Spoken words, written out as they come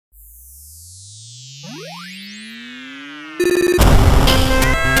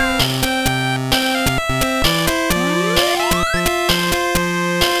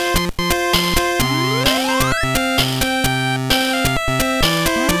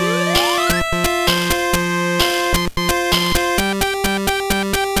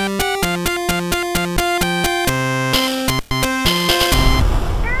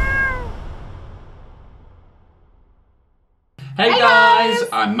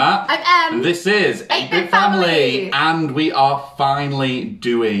Matt. I'm Em. And this is 8-Bit Family. And we are finally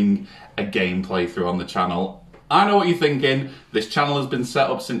doing a game playthrough on the channel. I know what you're thinking. This channel has been set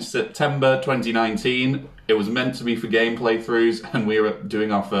up since September 2019. It was meant to be for game playthroughs, and we're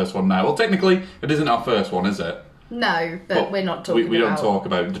doing our first one now. Well, technically, it isn't our first one, is it? No, but we're not talking about... We don't talk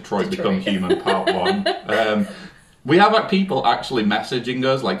about Detroit Become Human Part 1. We have like people actually messaging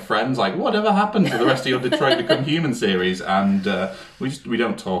us, like friends, like whatever happened to the rest of your Detroit Become Human series, and we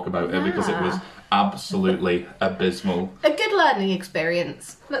don't talk about it because it was absolutely abysmal. A good learning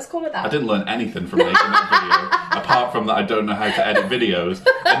experience. Let's call it that. I didn't learn anything from making that video, apart from that I don't know how to edit videos.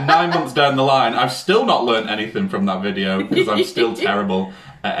 And 9 months down the line, I've still not learned anything from that video because I'm still terrible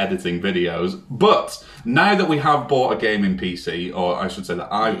at editing videos. But now that we have bought a gaming PC, or I should say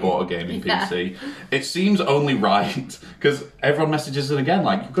that I've bought a gaming PC, it seems only right, because everyone messages it again,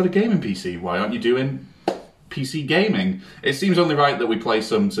 like, you've got a gaming PC, why aren't you doing PC gaming? It seems only right that we play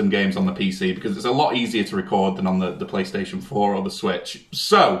some games on the PC, because it's a lot easier to record than on the PlayStation 4 or the Switch.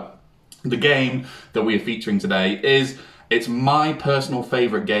 So, the game that we are featuring today it's my personal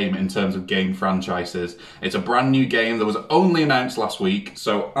favourite game in terms of game franchises. It's a brand new game that was only announced last week,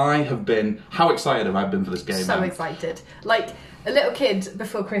 so I have been... How excited have I been for this game? So excited. Like a little kid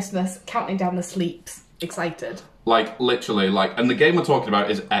before Christmas, counting down the sleeps. Excited. Like, literally, like... And the game we're talking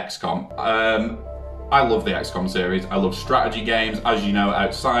about is XCOM. I love the XCOM series. I love strategy games. As you know,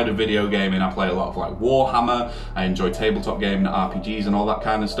 outside of video gaming, I play a lot of like Warhammer. I enjoy tabletop gaming, RPGs and all that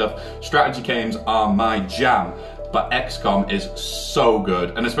kind of stuff. Strategy games are my jam. But XCOM is so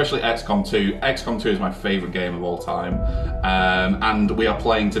good, and especially XCOM 2. XCOM 2 is my favourite game of all time. And we are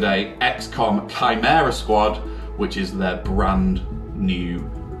playing today XCOM Chimera Squad, which is their brand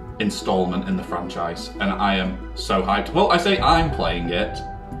new installment in the franchise. And I am so hyped. Well, I say I'm playing it.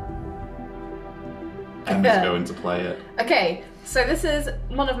 Emma's going to play it. Okay, so this is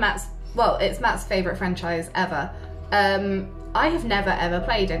one of Matt's... Well, it's Matt's favourite franchise ever. I have never ever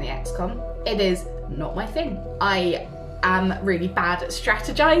played any XCOM. It is not my thing. I am really bad at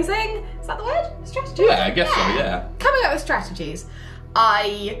strategizing. Is that the word? Strategizing? Yeah, I guess so, yeah. Coming up with strategies.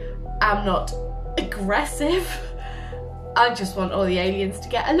 I am not aggressive. I just want all the aliens to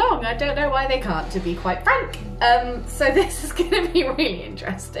get along. I don't know why they can't, to be quite frank. So this is going to be really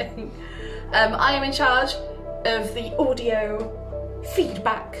interesting. I am in charge of the audio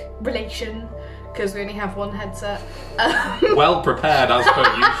feedback relation, because we only have one headset. Well prepared, as per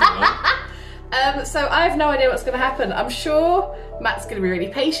usual. So I have no idea what's going to happen. I'm sure Matt's going to be really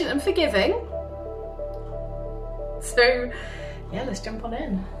patient and forgiving. So, yeah, let's jump on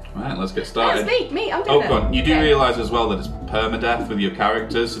in. Right, let's get started. That's me, I'm doing it. Oh, God, you do realise as well that it's permadeath with your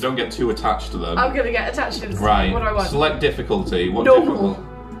characters, so don't get too attached to them. I'm going to get attached to them. Right, What do I want? Select difficulty. What Normal.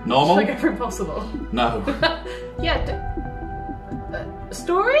 Normal? Should I go for impossible? No. Yeah,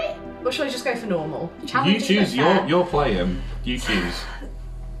 story? Or should I just go for normal? You choose, you're playing. You choose.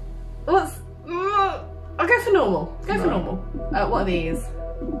 I'll go for normal. Go for normal. What are these?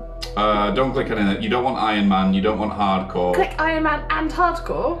 Don't click on it. You don't want Iron Man, you don't want hardcore. Click Iron Man and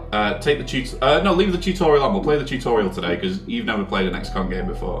hardcore? Take the no, leave the tutorial on. We'll play the tutorial today, because you've never played an XCOM game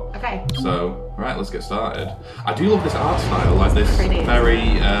before. Okay. So, right, let's get started. I do love this art style, like this very,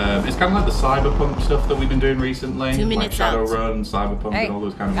 it's kind of like the cyberpunk stuff that we've been doing recently. 2 minutes like Shadowrun, cyberpunk, and all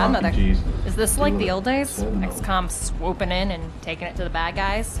those kind of Godmother. RPGs. Is this like the old days? XCOM swooping in and taking it to the bad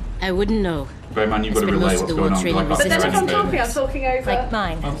guys? I wouldn't know. Very man, you've got to relay what's going on. But But then if I'm talking over. Like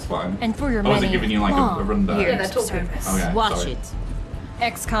mine. That's fine. And for your I wasn't many giving you like a rundown. Yeah, they're talking. Okay, Watch sorry. it.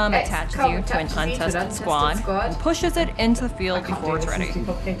 XCOM attaches you to an untested squad and pushes it into the field before it's ready.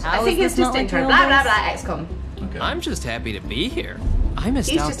 I think it's just intro. Blah blah blah. XCOM. Okay. I'm just happy to be here. I missed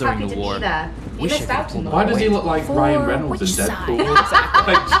He's out just during happy the to war. be there. He Wish I missed could out on the Why does he war. look like Ryan Reynolds in which Deadpool? side?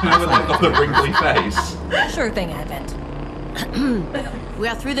 Like, you know, with like got the wrinkly face. Sure thing, Advent. We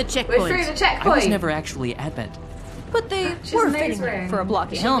are through the checkpoint. We're through the I was checkpoint. never actually Advent. But they She's were nose fitting ring. for a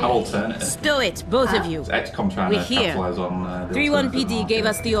blocky How helmet. alternative. Stow it, both of you. It's XCOM trying We're to here. capitalize on the 3-1 alternative PD gave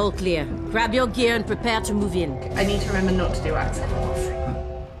us the all clear. Grab your gear and prepare to move in. I need to remember not to do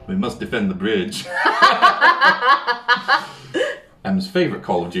accents. We must defend the bridge. Em's favourite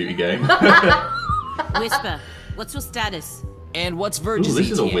Call of Duty game. Whisper, what's your status? And what's Ooh, Verge's this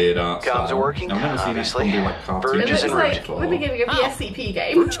is a ETA? weird art style. Comms are working, I've never seen obviously. XCOM do like cartoon Verge It is looks en like route. we're beginning of the SCP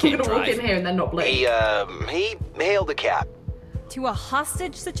game. We're can't gonna walk drive. in here and then not blink. He hailed the cap. To a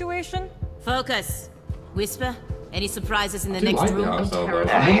hostage situation? Focus. Whisper, any surprises in the I do next like the room? art style though.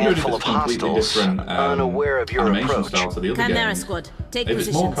 terrible. A I'm wondering if handful it's of completely hostiles, different unaware of your animation approach. style to the other Chimera games. Squad, take If it's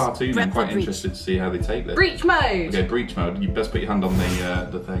positions. more cartoon, I'm Prep for quite breach. interested to see how they take this. Breach mode. Okay, breach mode. You best put your hand on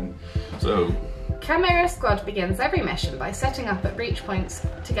the thing. So, Chimera Squad begins every mission by setting up at breach points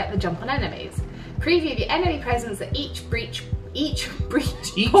to get the jump on enemies. Preview the enemy presence at each breach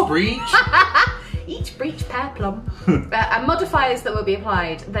pair plum, and modifiers that will be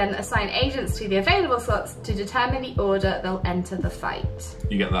applied. Then assign agents to the available slots to determine the order they'll enter the fight.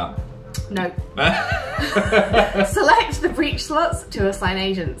 You get that? No. Select the breach slots to assign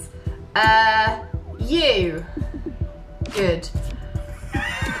agents. You. Good.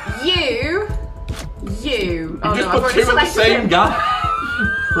 You. Oh just no, I've put two already of the selected same him. guy.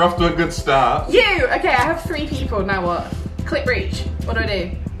 We're off to a good start. You! Okay, I have 3 people, now what? Click breach. What do I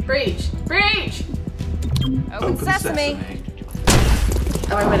do? Breach! Breach! Open sesame.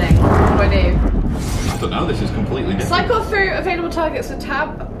 Am I winning? What do I do? I don't know, this is completely different. Cycle through available targets with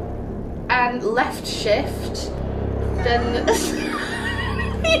tab and left shift. Then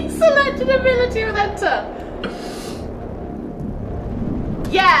select an ability with enter.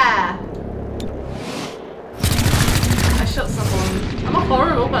 Yeah! I shot someone. I'm a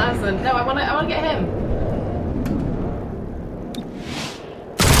horrible person. No, I wanna get him.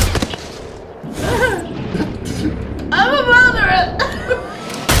 I'm a murderer!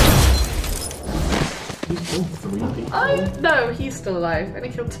 He's killed 3 people. No, he's still alive. Only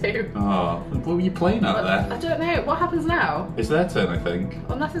killed 2. Oh, what were you playing out there? I don't know. What happens now? It's their turn, I think.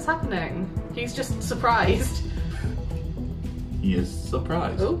 Well, nothing's happening. He's just surprised. He is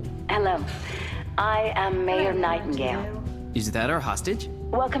surprised. Oh. Hello. I am Mayor Nightingale. Is that our hostage?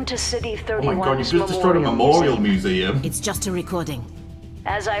 Welcome to City Oh 31's my god, you just destroyed a memorial museum. It's just a recording.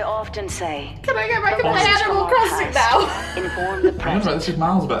 As I often say, Can I go back the and play lessons Animal from our Crossing past now? inform the Remember, present. this is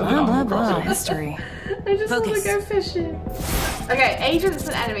miles better than Animal Crossing. History. I just want to Focus. go fishing. Okay, agents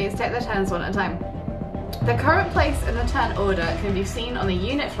and enemies take their turns one at a time. The current place in the turn order can be seen on the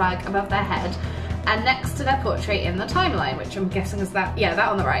unit flag above their head and next to their portrait in the timeline, which I'm guessing is that, yeah, that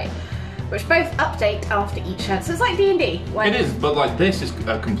on the right, which both update after each turn. So it's like D&D. It is, but like this is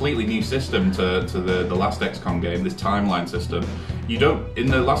a completely new system to the last XCOM game. This timeline system. You don't in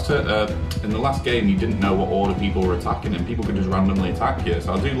the last game you didn't know what order people were attacking, and people could just randomly attack you.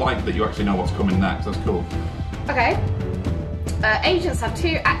 So I do like that you actually know what's coming next. That's cool. Okay. Agents have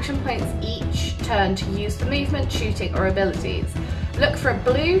 2 action points each turn to use for movement, shooting, or abilities. Look for a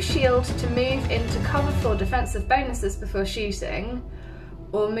blue shield to move into cover for defensive bonuses before shooting,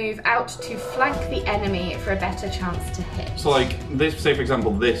 or move out to flank the enemy for a better chance to hit. So like this, say for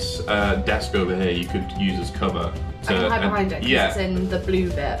example, this desk over here, you could use as cover. I can hide behind it because yeah. it's in the blue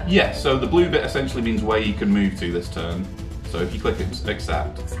bit. Yeah, so the blue bit essentially means where you can move to this turn. So if you click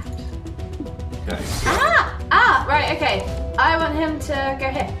accept. Okay. Right, okay. I want him to go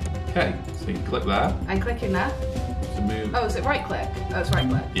here. Okay, so you click there I'm clicking there. to move. Oh, is it right click? Oh, it's right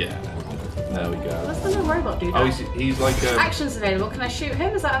click. Yeah, there we go. Let's the little robot do that. Oh, he's like a... Actions available. Can I shoot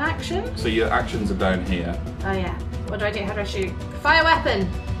him? Is that an action? So your actions are down here. Oh yeah. What do I do? How do I shoot? Fire weapon!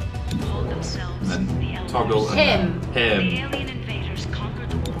 And then toggle and Him. then him.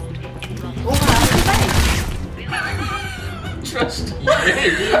 Oh, Trust you.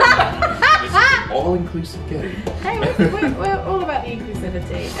 It's an all-inclusive game. hey, we're all about the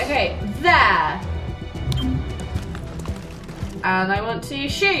inclusivity. Okay, there. And I want to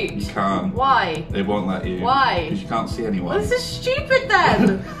shoot. You can't. Why? They won't let you. Why? Because you can't see anyone. Well, this is stupid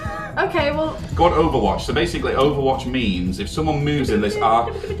then. Okay, well. Go on Overwatch. So basically, Overwatch means if someone moves in this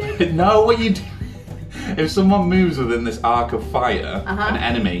arc. No, what you do? If someone moves within this arc of fire, an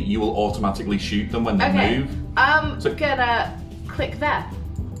enemy, you will automatically shoot them when they move. I'm gonna click there.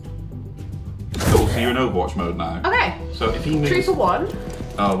 Cool. So you're in Overwatch mode now. Okay. So if he moves. Trooper 1.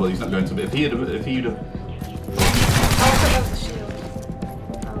 Oh well, he's not going to be. If he'd have. Oh, so that's a shield.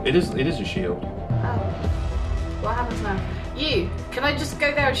 Oh. It is a shield. Oh. What happens now? You. Can I just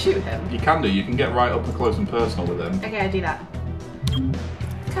go there and shoot him? You can do. You can get right up and close and personal with him. Okay, I do that.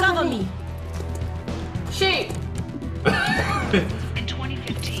 Cover me. Shoot. In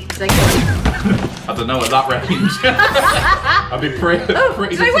 2015. I don't know at that range. I'd be pretty. Oh,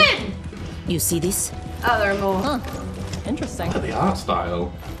 did I win? You see this? Oh, there are more. Huh. Interesting. Look at the art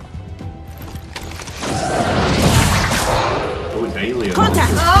style. Oh, it's alien.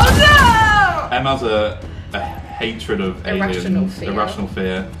 Contact! Oh no! Em has a hatred of Irrational aliens. fear. Irrational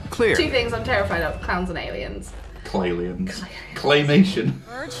fear. Clear. 2 things I'm terrified of: clowns and aliens. Claylians. Claymation.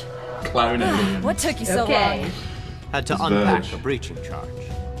 Verge? Clown aliens. What took you so Okay. long? Had to It's unpack Verge. a breaching charge.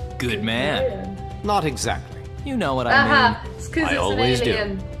 Good man. Not exactly. You know what I Aha! It's because I it's always an do.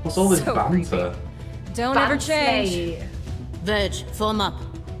 alien. What's all this So banter? Don't ever change. Bantley. Verge, form up.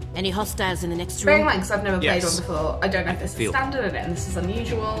 Any hostiles in the next Bearing in room? mind, because I've never played Yes. one before, I don't know if this is Feel- standard and this is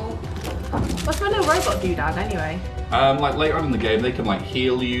unusual. What's my little robot doodad anyway? Like later on in the game, they can like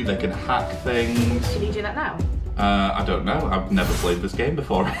heal you, they can hack things. Can you do that now? I don't know. I've never played this game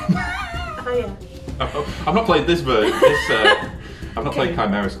before. Oh yeah. I've not played this version. I've not played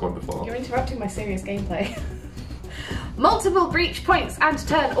Chimera Squad before. You're interrupting my serious gameplay. Multiple breach points and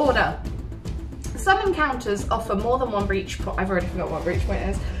turn order. Some encounters offer more than one breach point. I've already forgot what breach point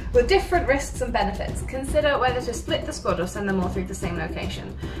is. With different risks and benefits. Consider whether to split the squad or send them all through the same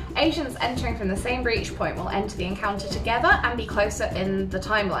location. Agents entering from the same breach point will enter the encounter together and be closer in the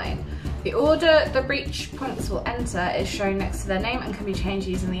timeline. The order the breach points will enter is shown next to their name and can be changed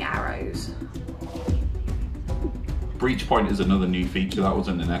using the arrows. Breach point is another new feature that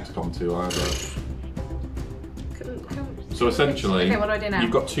wasn't in XCOM 2 either. So essentially, okay, what do I do now? You've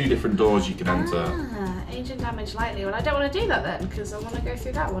got two different doors you can enter. Ah, agent damage lightly. Well, I don't want to do that then, because I want to go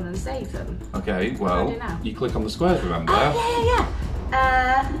through that one and save them. Okay, What do I well, do now? you click on the squares, remember? Oh,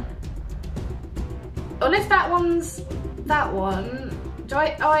 yeah. Well, if that one's that one, do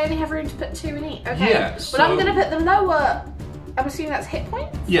I? Oh, I only have room to put 2 in each. Okay. Yeah, Well, I'm so- going to put the lower. I'm assuming that's hit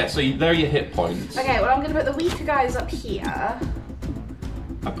points. Yeah, so there are your hit points. Okay. Well, I'm going to put the weaker guys up here.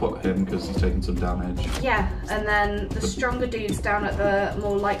 I put him because he's taking some damage. Yeah, and then the stronger dudes down at the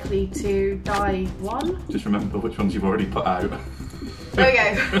more likely to die one. Just remember which ones you've already put out. There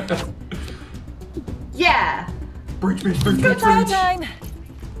we go. Yeah. Breach, breach, breach, Good breach, breach. time.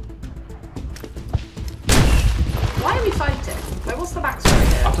 Why are we fighting? Like, what's the backstory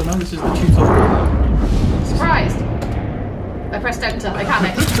here? I don't know, this is the tutorial. Surprised. I pressed enter. I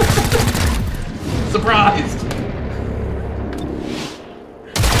panicked. Surprised!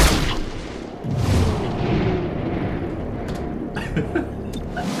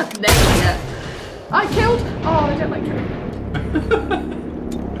 Nailing it. I killed. Oh, I don't like killing.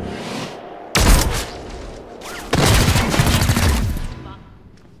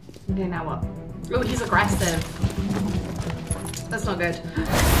 Okay, now what? Oh, he's aggressive. That's not good.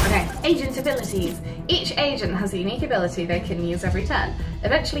 Okay, agent abilities. Each agent has a unique ability they can use every turn,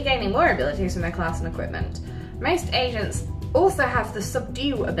 eventually gaining more abilities from their class and equipment. Most agents also have the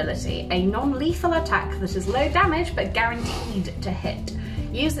subdue ability, a non-lethal attack that is low damage but guaranteed to hit.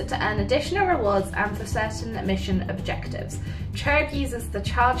 Use it to earn additional rewards and for certain mission objectives. Cherub uses the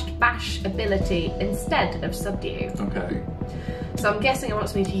charged bash ability instead of subdue. Okay. So I'm guessing it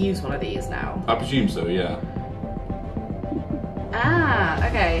wants me to use one of these now. I presume so, yeah. Ah,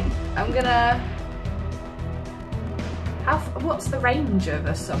 okay. I'm gonna... What's the range of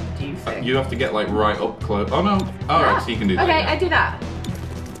a subdue thing? You have to get like right up close. Oh no! Alright, so you can do that. Okay, yeah. I do that.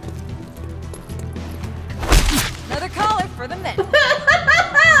 Another caller for the men.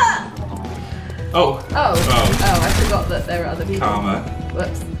 Oh! Oh, I forgot that there are other people. Karma.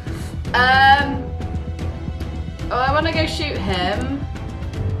 Whoops. Oh, I want to go shoot him.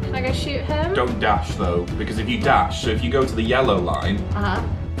 Can I go shoot him? Don't dash though, because if you dash, so if you go to the yellow line,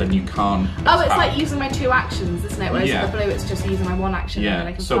 then you can't. Oh, it's attack. like using my 2 actions, isn't it? Whereas Yeah. with the blue, it's just using my 1 action and then I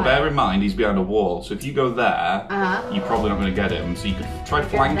Yeah, can so fire. bear in mind he's behind a wall, so if you go there, you're probably not going to get him, so you could try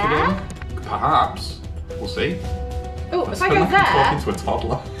flanking there? him. Perhaps. We'll see. Oh, if I Feel go like I'm talking there, to a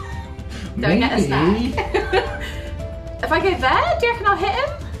toddler. do I get a Maybe. snack? If I go there, do you reckon I'll hit him?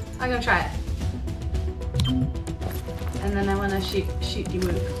 I'm going to try it. And then I want to shoot the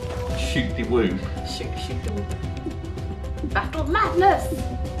whoop. Shoot the woo. Shoot the whoop. Battle madness!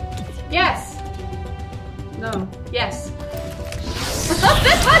 Yes! No. Yes. This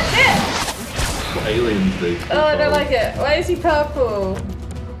one hit! What aliens do. Oh, I don't like it. Why is he purple?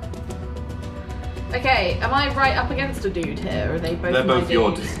 Okay, am I right up against a dude here, or are they both They're my both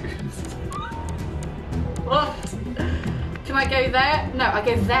your dudes? dudes. What? Can I go there? No, I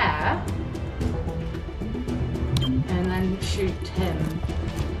go there. And then shoot him.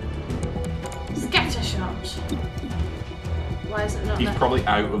 Scatter shot. Why is it not He's there? probably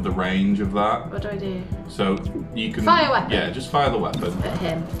out of the range of that. What do I do? So you can... Fire weapon. Yeah, just fire the weapon. At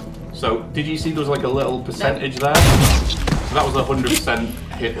him. So, did you see there was like a little percentage there? So that was 100%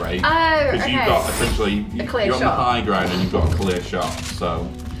 hit rate. Oh, Because okay. you've got essentially... A clear you're on the shot. high ground and you've got a clear shot, so...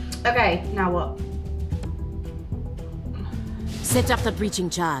 Okay, now what? Set up the breaching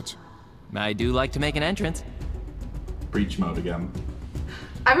charge. I do like to make an entrance. Breach mode again.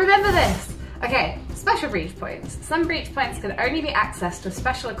 I remember this! Okay, special breach points. Some breach points can only be accessed with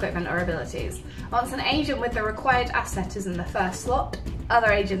special equipment or abilities. Once an agent with the required asset is in the first slot,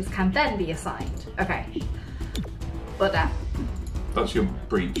 other agents can then be assigned. Okay. But That's your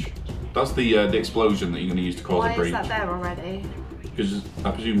breach. That's the explosion that you're going to use to cause why a breach. is that there already? Because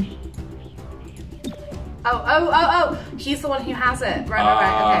I presume... Oh. He's the one who has it.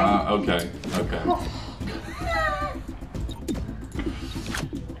 Right. Okay. Oh.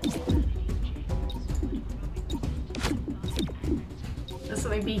 There's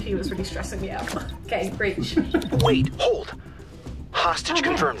something beefy was really stressing me out. Okay, breach. Wait, hold. Hostage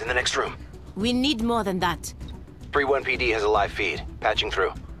confirmed in the next room. We need more than that. 3-1 PD has a live feed. Patching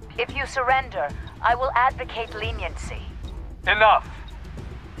through. If you surrender, I will advocate leniency. Enough.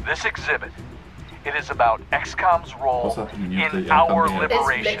 This exhibit. It is about XCOM's role in our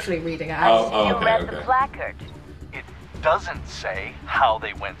liberation. It's literally reading out. You read the placard. It doesn't say how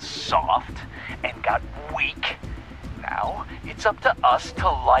they went soft and got weak. Now, it's up to us to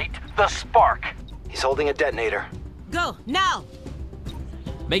light the spark. He's holding a detonator. Go, now!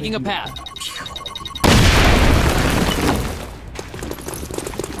 Making a path.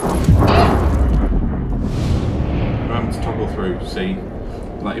 Remember to toggle through, see?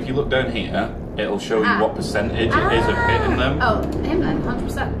 Like, if you look down here, it'll show you what percentage it is of hitting them. Oh, him then,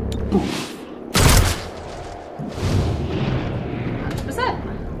 100%.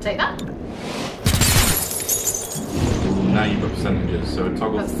 100%. Take that. Now you've got percentages, so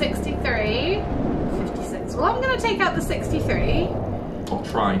toggle. That's 63, 56. Well, I'm going to take out the 63. I'll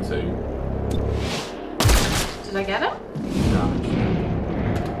try to. Did I get it? Damage.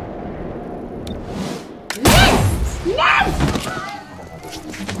 No!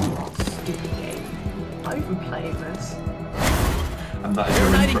 Stupid game. Why are you even playing this? And that is your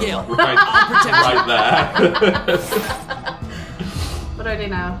Nightingale. intro. Right there. What do I do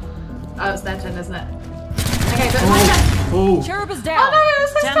now? Oh, it's their turn, isn't it? Okay, but my turn. Oh. Cherub is down. Oh no,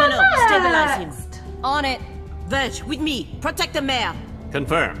 it's the Terminal, stabilize him. next. On it. Verge, with me. Protect the mayor.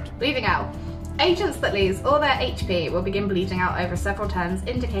 Confirmed. Bleeding out. Agents that lose all their HP will begin bleeding out over several turns,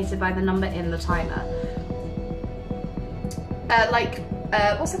 indicated by the number in the timer.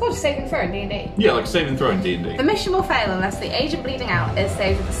 What's it called? Save and throw in D&D? Yeah, like save and throw in D&D. The mission will fail unless the agent bleeding out is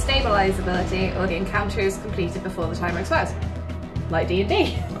saved with a stabilize ability or the encounter is completed before the timer expires. Like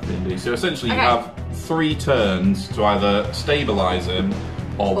D&D. Like D&D. So essentially you have 3 turns to either stabilise him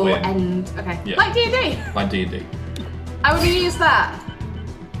or win. End. Okay. Yeah. Like D&D. Like D&D. I would use that.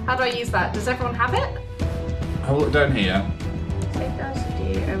 How do I use that? Does everyone have it? Have a look down here. Save does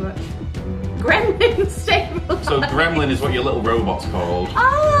do much. Gremlin stabilize. So Gremlin is what your little robot's called.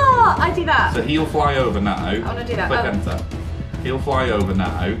 Ah, I do that. So he'll fly over now. I want to do that. Click enter. He'll fly over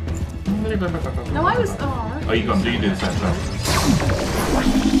now. No, I was. Oh, you got to do the same thing.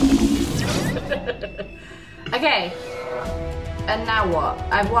 Okay. And now what?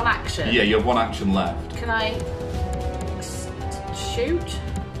 I have one action. Yeah, you have one action left. Can I shoot?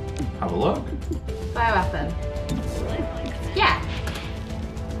 Have a look. Bioweapon. Yeah.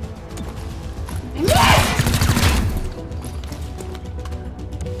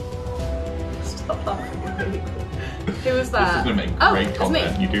 Stop laughing at me. Who was that? This is going to make Oh, great it's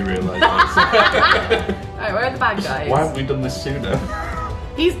content, me. you do realise that. Alright, where are the bad guys? Why haven't we done this sooner?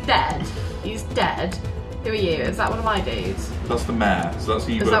 He's dead. He's dead. Who are you? Is that one of my dudes? That's the mayor, so that's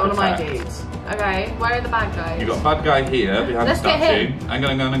who you Is that one of my dudes? Okay, where are the bad guys? You've got a bad guy here behind Let's the get statue. him.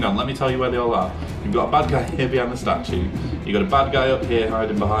 Hang on. Let me tell you where they all are. You've got a bad guy here behind the statue. You've got a bad guy up here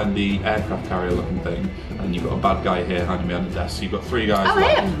hiding behind the aircraft carrier looking thing. And you've got a bad guy here hiding behind the desk. So you've got 3 guys Oh,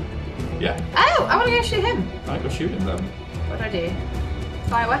 left. him! Yeah. Oh, I want to go shoot him. Right, go shoot him then. What do I do?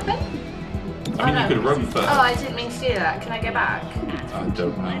 Fire weapon? I mean, no. you could run first. Oh, I didn't mean to do that. Can I go back? I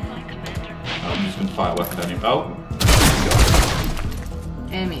don't know. I'm just going to fire a weapon down you. Oh! I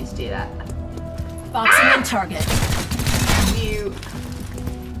didn't mean to do that. Boxing on target. You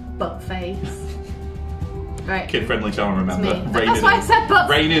butt face. Right. Kid friendly channel, remember. It's me. Rein That's it why in. I said butt.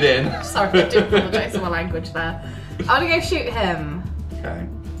 Rein it in. Sorry, I do apologise for my language there. I want to go shoot him. Okay.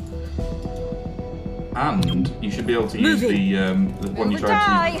 And you should be able to use the one you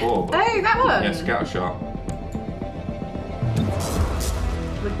tried to use before. But Oh, that one. yeah, scatter shot.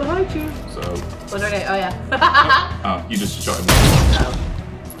 Look behind you. So. What do I do? Oh, yeah. Oh, you just shot him.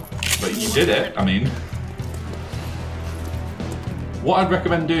 But you did it, I mean. What I'd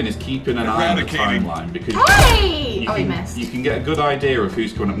recommend doing is keeping an eye on the timeline because Hey! Oh, he missed. you can get a good idea of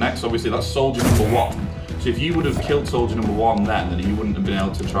who's coming up next. Obviously, that's soldier number 1. So if you would have killed soldier number 1 then he wouldn't have been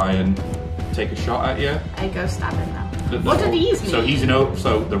able to try and take a shot at you. I go stab him now. What did these mean? So he's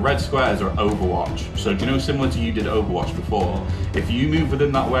so the red squares are Overwatch. So do you know, similar to you did Overwatch before, if you move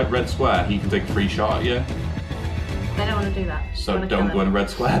within that red square, he can take a free shot at you. I don't want to do that. So don't go in a red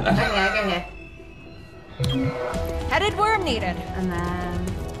square then. Okay, I go here. Headed worm needed. And then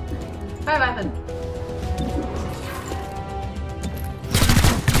fire weapon.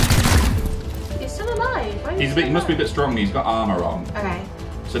 He's still alive. Why is He must be a bit strong. He's got armor on. Okay.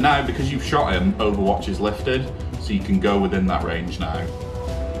 So now, because you've shot him, Overwatch is lifted, so you can go within that range now.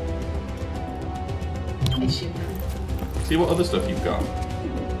 Issue. See what other stuff you've got.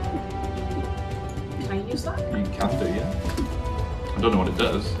 Can I use that? You can do, yeah. I don't know what it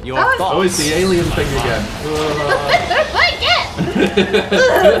does. Your Oh, fault. Oh, it's the alien thing again.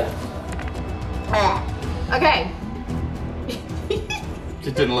 Okay.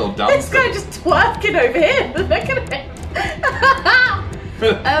 Just doing a little dance. This guy just twerking over here. Look at him.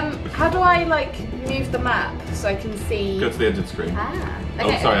 How do I like move the map so I can see? Go to the edge of the screen. Ah.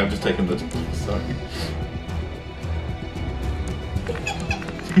 Okay. Oh, sorry, I've just taken the. Sorry.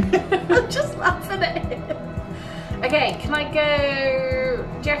 I'm just laughing at him. Okay, can I go?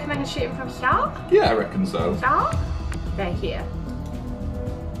 Do you reckon I can shoot him from here? Yeah, I reckon so. Here? Okay, here.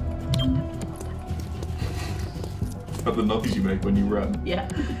 But the noise you make when you run. Yeah.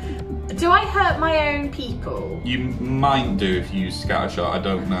 Do I hurt my own people? You might do if you use scattershot. I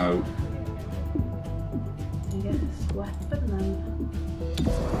don't know. Yes, weapon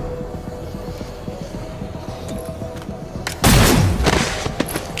then.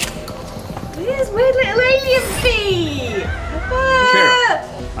 These weird little alien feet!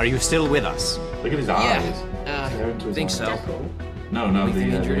 Chimera, are you still with us? Look at his eyes. Stare into his think eyes. so. No,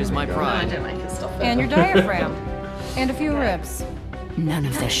 Anything injured is my guy. I pride. don't like his stuff. And your diaphragm. And a few ribs. None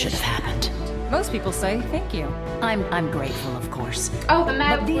of this should have happened. Most people say thank you. I'm grateful, of course. Oh, the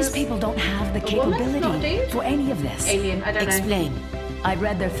man But these was people don't have the a woman, not capability dude? for any of this. Alien, I don't know. Explain. I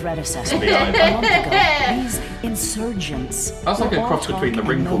read their threat assessment The a eye. month ago. These insurgents. That's like were a all cross between the talk and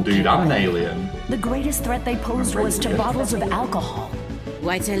wrinkled no dude and an paper. alien. The greatest threat they posed was to bottles of alcohol.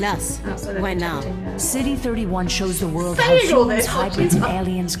 Why tell us? That's what they're Why now? protecting her. City 31 shows the world how Saying all humans, this, hybrids, and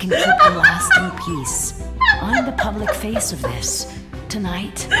aliens can keep a lasting peace. I'm the public face of this.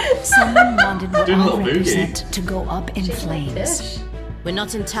 Tonight, someone wanted what Doing a I little boogie. represent to go up in flames. Fish. We're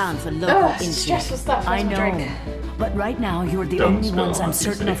not in town for local Oh, intrigue. stressful stuff. I That's my know, drink. but right now you're the Don't only spill ones on I'm us,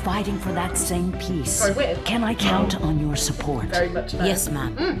 certain you of see. fighting for that same peace. Sorry, with? Can I count on your support? Very much no. Yes,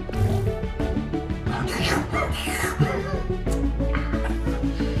 ma'am.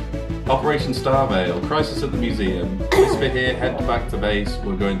 Operation Starvale, crisis at the museum. Whisper here, head back to base.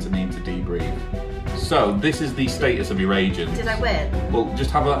 We're going to need to debrief. So this is the status of your agents. Did I win? Well,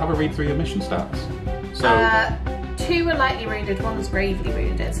 just have a read through your mission stats. So 2 were lightly wounded, 1 was gravely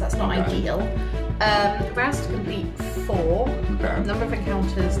wounded, so that's not Okay. ideal. Rounds to complete 4. Okay. Number of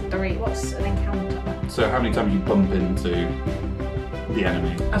encounters 3. What's an encounter? So how many times you bump into the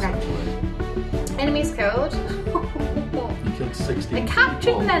enemy? Essentially. Enemies killed. You killed 16 I captured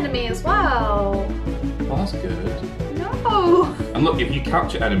people. an enemy as well. Well, that's good. No, And look, if you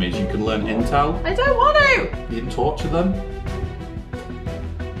capture enemies, you can learn intel. I don't want to. You can torture them.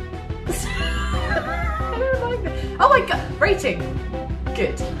 I don't like that. Oh my god, rating.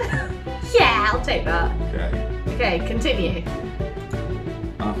 Good. Yeah, I'll take that. Okay. Okay, continue.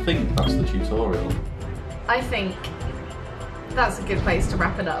 I think that's the tutorial. I think that's a good place to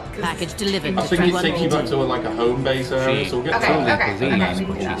wrap it up. 'cause Package delivered. I think it takes you back to like a home base area, so we'll get Okay, to okay, it. okay, And then okay.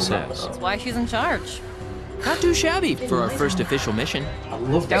 we'll She wrap it says. up. That's why she's in charge. Not too shabby for our first official mission. I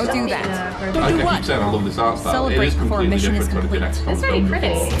love this Don't do art that. style. Yeah, I keep saying I love this art style. Celebrate it is before a completely mission is different to anything complete. XCOM It's very done pretty.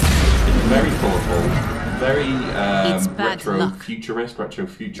 before. It's very colourful, very It's bad retro luck. futurist,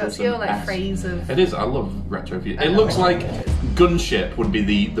 That's your like phrase of. It is. I love retro. It love looks it. like Gunship would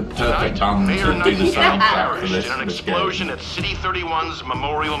be the perfect band Mayor to do the Nightingale soundtrack for perished this, in an this explosion game. at City 31's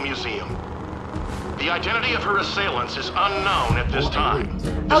Memorial Museum. The identity of her assailants is unknown at this time.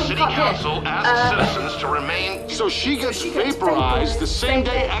 The Oh, you City can't hear. Council asks citizens to remain... So she gets vaporized the same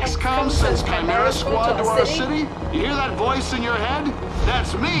day XCOM sends Chimera Squad to our city? You hear that voice in your head?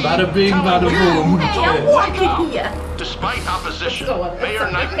 That's me! Bada bing, telling bada you boom. Hey, I'm Yeah. walking here. Despite opposition, Go on, Mayor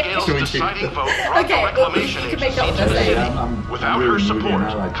sorry. Nightingale's Should we do- deciding vote brought Okay, the well, Reclamation you can make up Agency for to the this. city. I'm Without really her moving support,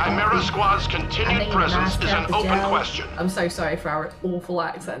 now, like Chimera coffee. Squad's I continued think presence I'm is an gonna open have to question. I'm so sorry for our awful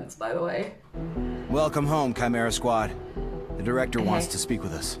accents, by the way. Welcome home, Chimera Squad. The director wants Okay. to speak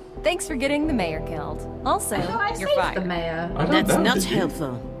with us. Thanks for getting the mayor killed. Also, I thought I you're saved fired. the mayor. I don't That's know, not did you?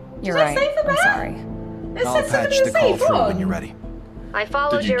 helpful. You're Did I right. save the I'm mayor? sorry. It I'll said patch somebody the was call saved. through Go when you're on. ready. I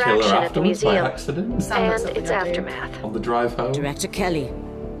followed Did you your kill her action at the afterwards by museum accident? Sounds like and something its I do. aftermath. On the drive home? Director Kelly,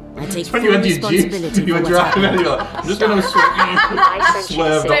 I take full When you went to your responsibility Jeep, you for were what's driving happened. and you're like, I'm just going to I sent you to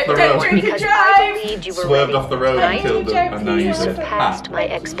swerved save off the them Don't road. drink and because drive. I believed you were Swerved ready. off the road and Tonight, killed them, and now you you said, surpassed my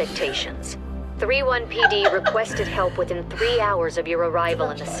expectations. 3-1 PD requested help within 3 hours of your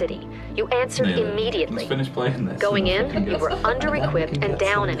arrival in the city. You answered immediately. Let's finish playing this. Going and then we in, can you get were some- under-equipped we can and get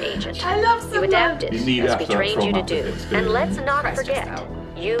down some- an agent. I love You someone. adapted, You need as we after that trained you to traumatic do. experience. And let's not Press just forget, out.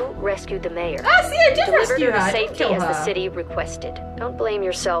 You rescued the mayor. Ah, see, I did Delivered rescue her her. to I didn't safety kill as the her. city requested. Don't blame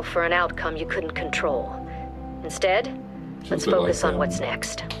yourself for an outcome you couldn't control. Instead, let's focus on what's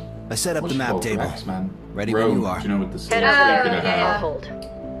next. I set up the map table. X-Man. Ready Rome, when you are. do you know, with the Head over gonna there. have. I'll hold.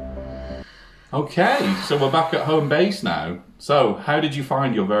 Okay, so we're back at home base now. So, how did you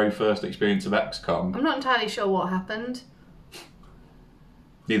find your very first experience of XCOM? I'm not entirely sure what happened.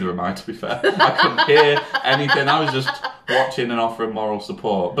 Neither am I, to be fair. I couldn't hear anything. I was just watching and offering moral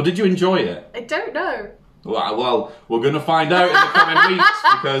support. But did you enjoy it? I don't know. Well, we're going to find out in the coming weeks,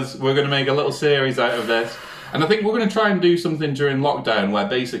 because we're going to make a little series out of this. And I think we're going to try and do something during lockdown where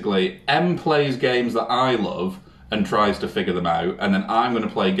basically M plays games that I love and tries to figure them out, and then I'm going to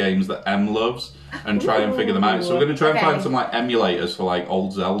play games that M loves and try and figure them out. So we're going to try and find some like emulators for like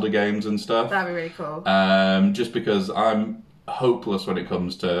old Zelda games and stuff. That'd be really cool. Just because I'm hopeless when it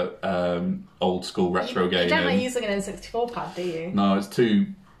comes to old school retro gaming. You don't like using an N64 pad, do you? No, it's too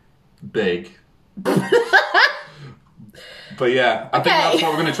big. But yeah, I think that's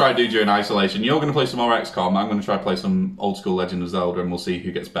what we're going to try and do during isolation. You're going to play some more XCOM, I'm going to try to play some old school Legend of Zelda, and we'll see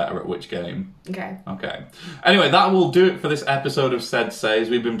who gets better at which game. Okay. Okay. Anyway, that will do it for this episode of Said Says.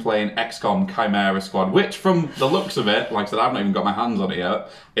 We've been playing XCOM Chimera Squad, which from the looks of it, like I said, I've not even got my hands on it yet,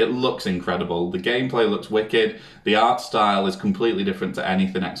 it looks incredible. The gameplay looks wicked. The art style is completely different to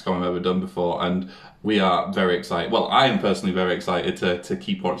anything XCOM I've ever done before, and we are very excited. Well, I am personally very excited to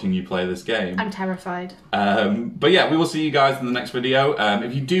keep watching you play this game. I'm terrified. But yeah, we will see you guys in the next video.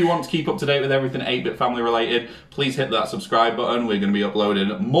 If you do want to keep up to date with everything 8-Bit Family related, please hit that subscribe button. We're going to be uploading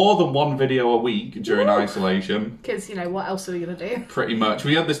more than one video a week during isolation. Because, you know, what else are we going to do? Pretty much.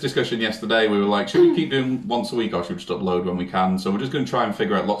 We had this discussion yesterday. We were like, should we keep doing once a week or should we just upload when we can? So we're just going to try and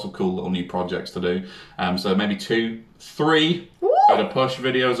figure out lots of cool little new projects to do. So maybe 2, 3 at a push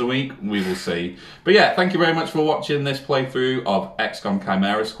videos a week. We will see. But yeah, thank you very much for watching this playthrough of XCOM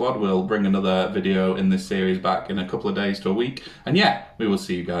Chimera Squad. We'll bring another video in this series back in a couple of days to a week. And yeah, we will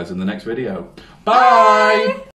see you guys in the next video. Bye!